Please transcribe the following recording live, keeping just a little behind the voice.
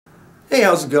Hey,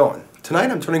 how's it going?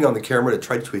 Tonight I'm turning on the camera to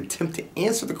try to attempt to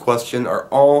answer the question, are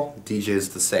all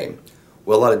DJs the same?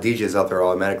 Well, a lot of DJs out there are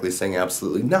automatically saying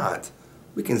absolutely not.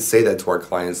 We can say that to our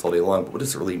clients all day long, but what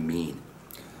does it really mean?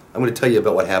 I'm going to tell you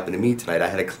about what happened to me tonight. I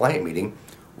had a client meeting.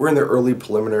 We're in the early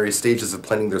preliminary stages of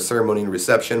planning their ceremony and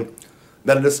reception.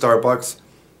 Met at a Starbucks,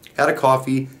 had a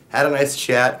coffee, had a nice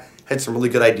chat, had some really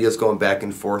good ideas going back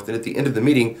and forth, and at the end of the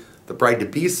meeting, the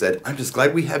bride-to-be said, "I'm just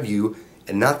glad we have you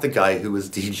and not the guy who was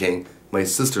DJing my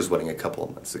sister's wedding a couple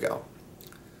of months ago." I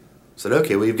said,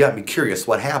 "Okay, well, you've got me curious.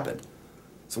 What happened?"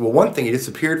 So, well, one thing, he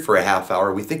disappeared for a half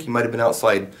hour. We think he might have been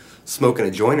outside smoking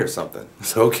a joint or something.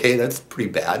 So, okay, that's pretty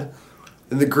bad.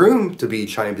 Then the groom-to-be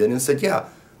chimed in and said, yeah,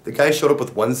 the guy showed up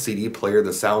with one CD player.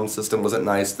 The sound system wasn't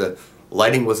nice. The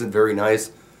lighting wasn't very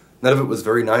nice. None of it was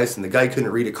very nice, and the guy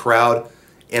couldn't read a crowd.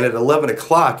 And at 11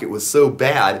 o'clock, it was so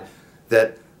bad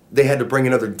that they had to bring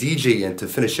another DJ in to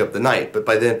finish up the night. But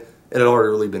by then, it had already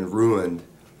really been ruined.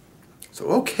 So,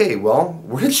 okay, well,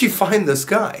 where did she find this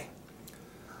guy?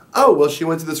 Oh, well, she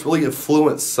went to this really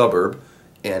affluent suburb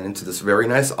and into this very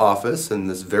nice office, and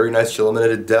this very nice gentleman at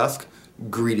a desk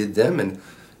greeted them and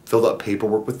filled out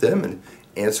paperwork with them and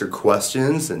answered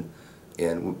questions, and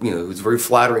you know, it was very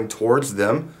flattering towards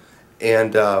them.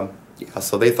 And yeah,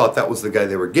 so they thought that was the guy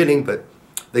they were getting, but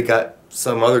they got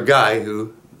some other guy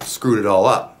who screwed it all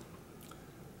up.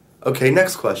 Okay,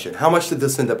 next question. How much did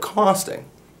this end up costing?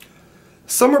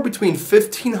 Somewhere between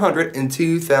 $1,500 and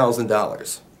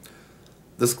 $2,000.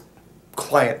 This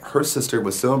client, her sister,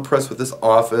 was so impressed with this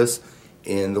office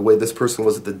and the way this person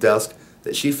was at the desk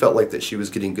that she felt like that she was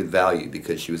getting good value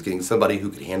because she was getting somebody who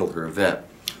could handle her event.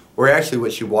 Where actually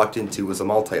what she walked into was a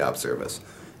multi-op service.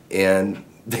 And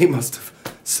they must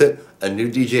have sent a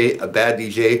new DJ, a bad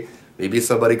DJ, maybe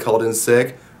somebody called in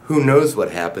sick, who knows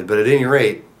what happened, but at any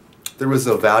rate, there was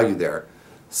no value there.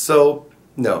 So,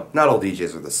 no, not all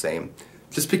DJs are the same.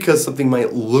 Just because something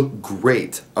might look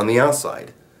great on the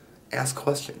outside, ask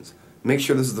questions. Make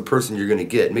sure this is the person you're going to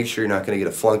get. Make sure you're not going to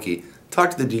get a flunky.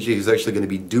 Talk to the DJ who's actually going to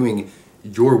be doing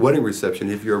your wedding reception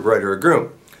if you're a bride or a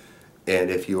groom. And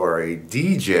if you are a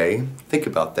DJ, think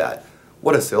about that.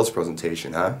 What a sales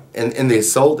presentation, huh? And they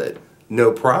sold it.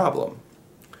 No problem.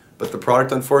 But the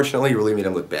product, unfortunately, really made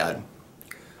them look bad.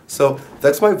 So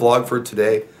that's my vlog for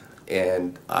today.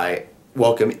 And I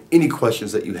welcome any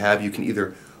questions that you have. You can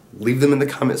either leave them in the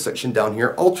comment section down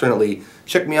here. Alternately,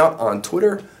 check me out on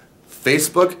Twitter,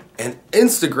 Facebook, and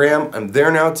Instagram. I'm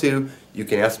there now too. You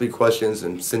can ask me questions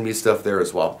and send me stuff there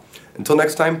as well. Until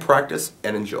next time, practice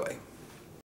and enjoy.